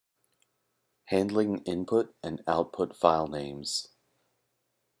Handling input and output file names.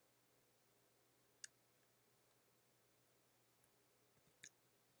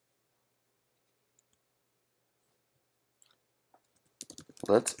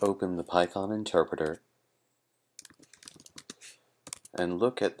 Let's open the Python interpreter and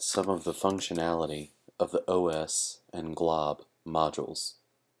look at some of the functionality of the OS and glob modules.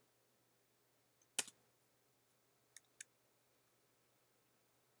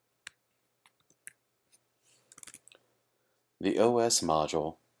 The OS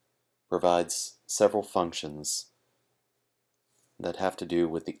module provides several functions that have to do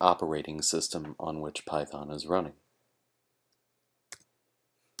with the operating system on which Python is running.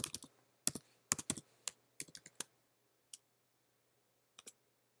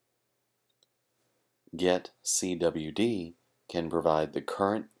 Get CWD can provide the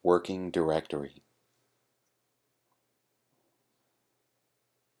current working directory.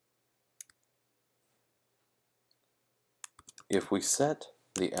 If we set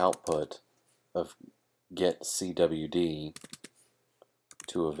the output of get CWD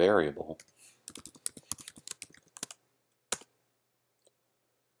to a variable,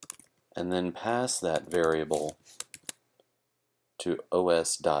 and then pass that variable to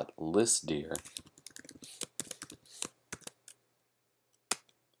os.listdir,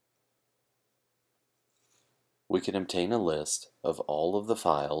 we can obtain a list of all of the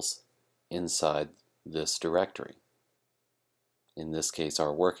files inside this directory. In this case,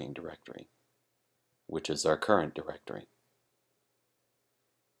 our working directory, which is our current directory.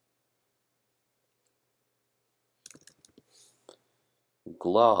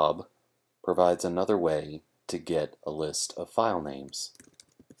 Glob provides another way to get a list of file names.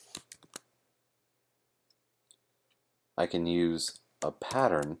 I can use a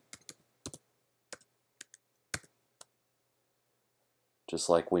pattern, just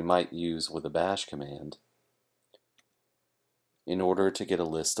like we might use with a bash command, in order to get a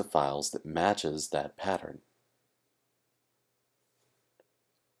list of files that matches that pattern.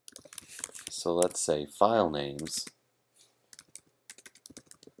 So let's say file names.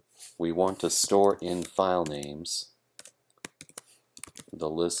 We want to store in file names the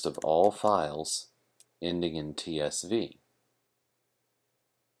list of all files ending in TSV.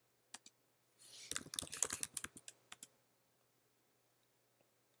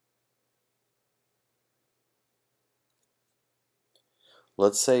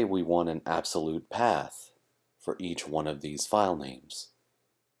 Let's say we want an absolute path for each one of these file names.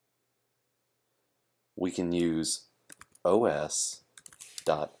 We can use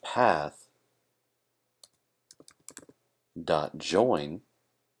os.path.join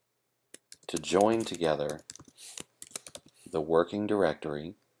to join together the working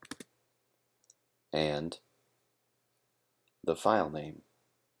directory and the file name.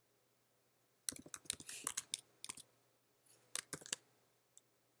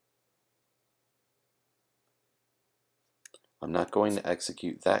 I'm not going to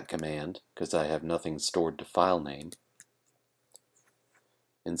execute that command because I have nothing stored to file name.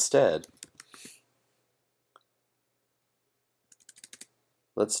 Instead,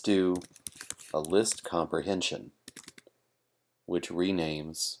 let's do a list comprehension, which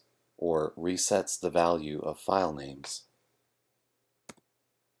renames or resets the value of file names.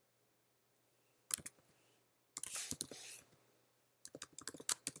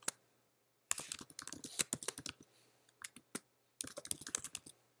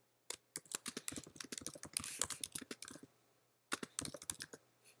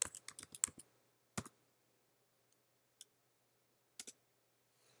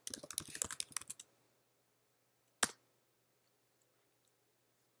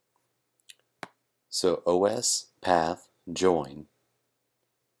 So os path join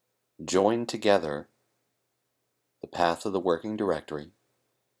together the path of the working directory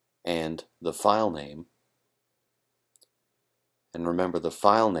and the file name. And remember, the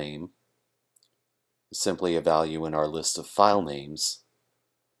file name is simply a value in our list of file names,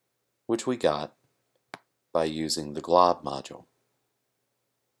 which we got by using the glob module.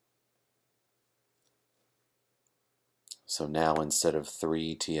 So now instead of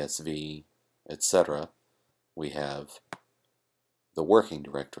 3 TSV, etc., we have the working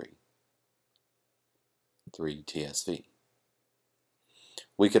directory, 3 TSV.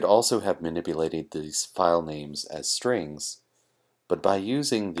 We could also have manipulated these file names as strings, but by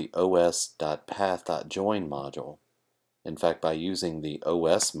using the os.path.join module, in fact by using the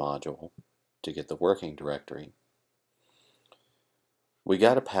os module to get the working directory, we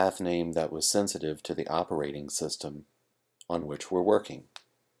got a path name that was sensitive to the operating system on which we're working.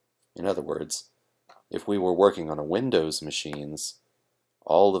 In other words, if we were working on a Windows machines,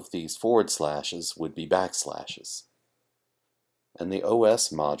 all of these forward slashes would be backslashes. And the OS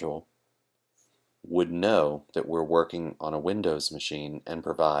module would know that we're working on a Windows machine and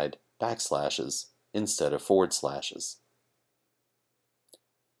provide backslashes instead of forward slashes.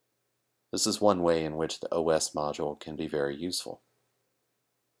 This is one way in which the OS module can be very useful,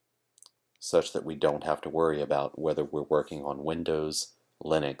 such that we don't have to worry about whether we're working on Windows,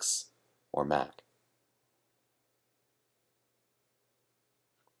 Linux, or Mac.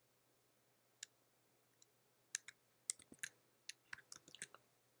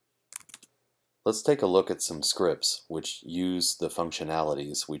 Let's take a look at some scripts which use the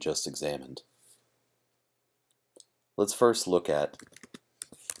functionalities we just examined. Let's first look at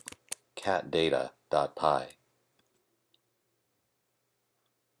catdata.py.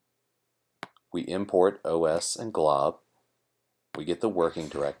 We import OS and glob, we get the working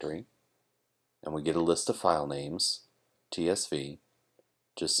directory, and we get a list of file names, TSV,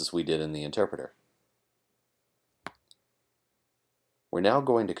 just as we did in the interpreter. We're now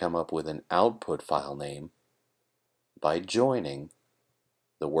going to come up with an output file name by joining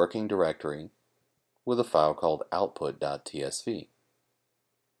the working directory with a file called output.tsv.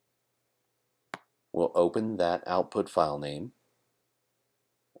 We'll open that output file name,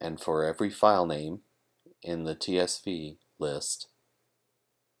 and for every file name in the TSV list,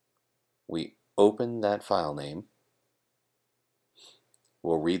 we open that file name,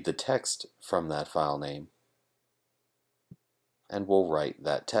 we'll read the text from that file name, and we'll write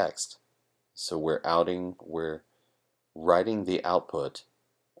that text. So we're writing the output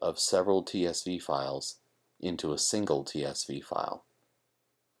of several TSV files into a single TSV file.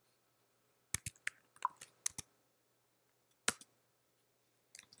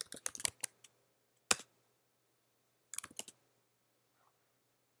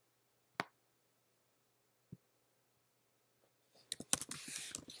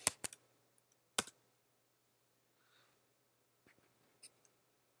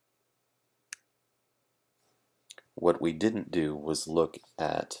 What we didn't do was look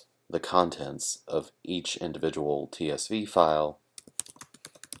at the contents of each individual TSV file.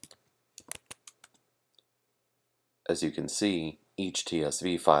 As you can see, each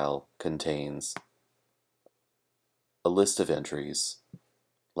TSV file contains a list of entries,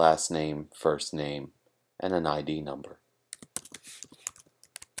 last name, first name, and an ID number.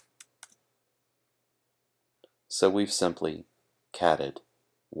 So we've simply catted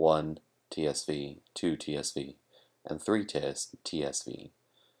 1 TSV, 2 TSV, and 3 TSV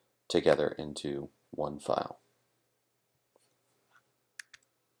together into one file.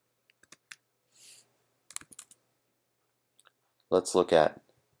 Let's look at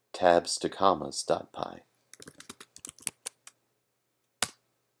tabs to commas.py.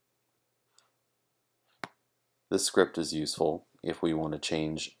 This script is useful if we want to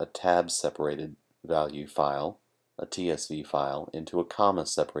change a tab-separated value file, a TSV file, into a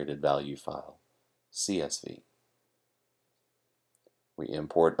comma-separated value file, CSV. We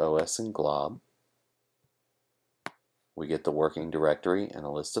import OS and glob. We get the working directory and a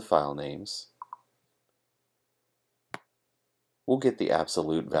list of file names. We'll get the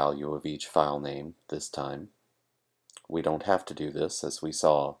absolute value of each file name this time. We don't have to do this, as we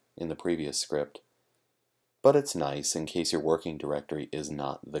saw in the previous script, but it's nice in case your working directory is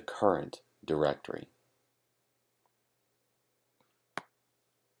not the current directory.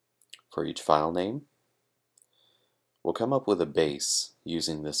 For each file name, we'll come up with a base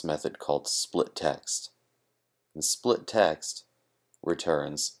using this method called split text. And split text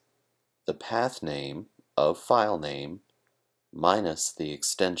returns the path name of file name minus the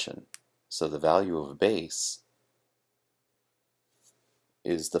extension. So the value of base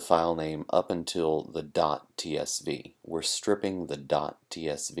is the file name up until the .tsv. We're stripping the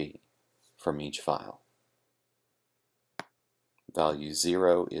 .tsv from each file. Value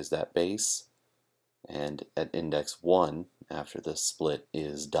 0 is that base, and at index 1 after the split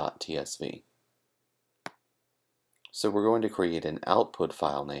is .tsv. So we're going to create an output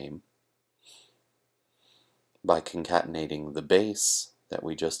file name by concatenating the base that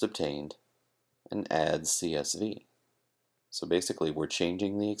we just obtained and add CSV. So basically we're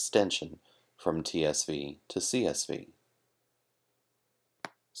changing the extension from TSV to CSV.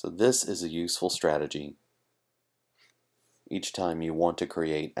 So this is a useful strategy each time you want to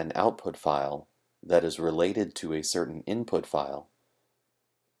create an output file that is related to a certain input file,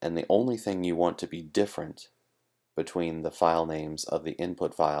 and the only thing you want to be different between the file names of the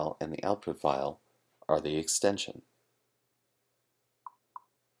input file and the output file are the extension.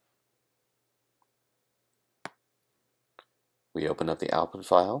 We open up the output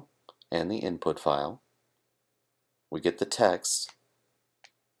file and the input file. We get the text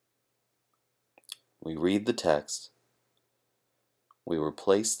We read the text. We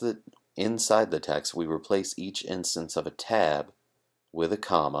replace inside the text, we replace each instance of a tab with a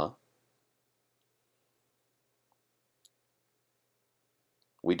comma.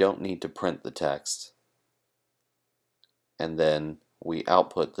 We don't need to print the text. And then we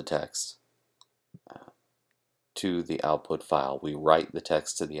output the text to the output file. We write the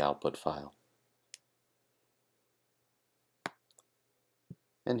text to the output file.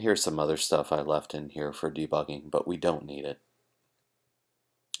 And here's some other stuff I left in here for debugging, but we don't need it.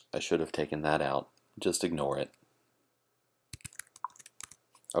 I should have taken that out. Just ignore it.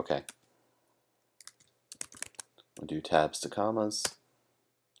 Okay. We'll do tabs to commas.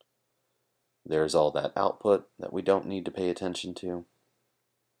 There's all that output that we don't need to pay attention to.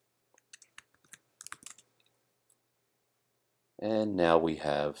 And now we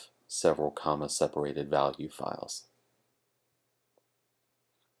have several comma-separated value files.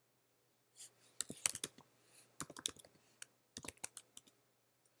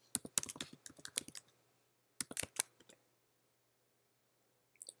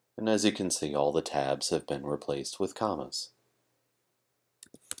 And as you can see, all the tabs have been replaced with commas.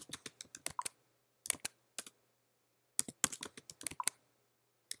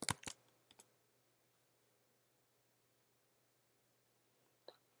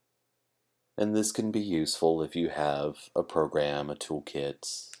 And this can be useful if you have a program, a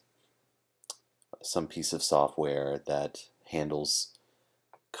toolkit, some piece of software that handles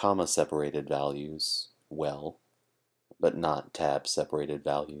comma-separated values well, but not tab-separated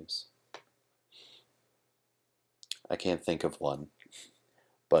values. I can't think of one,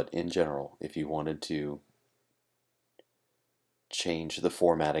 but in general, if you wanted to change the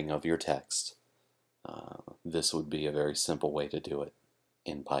formatting of your text, this would be a very simple way to do it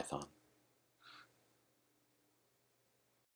in Python.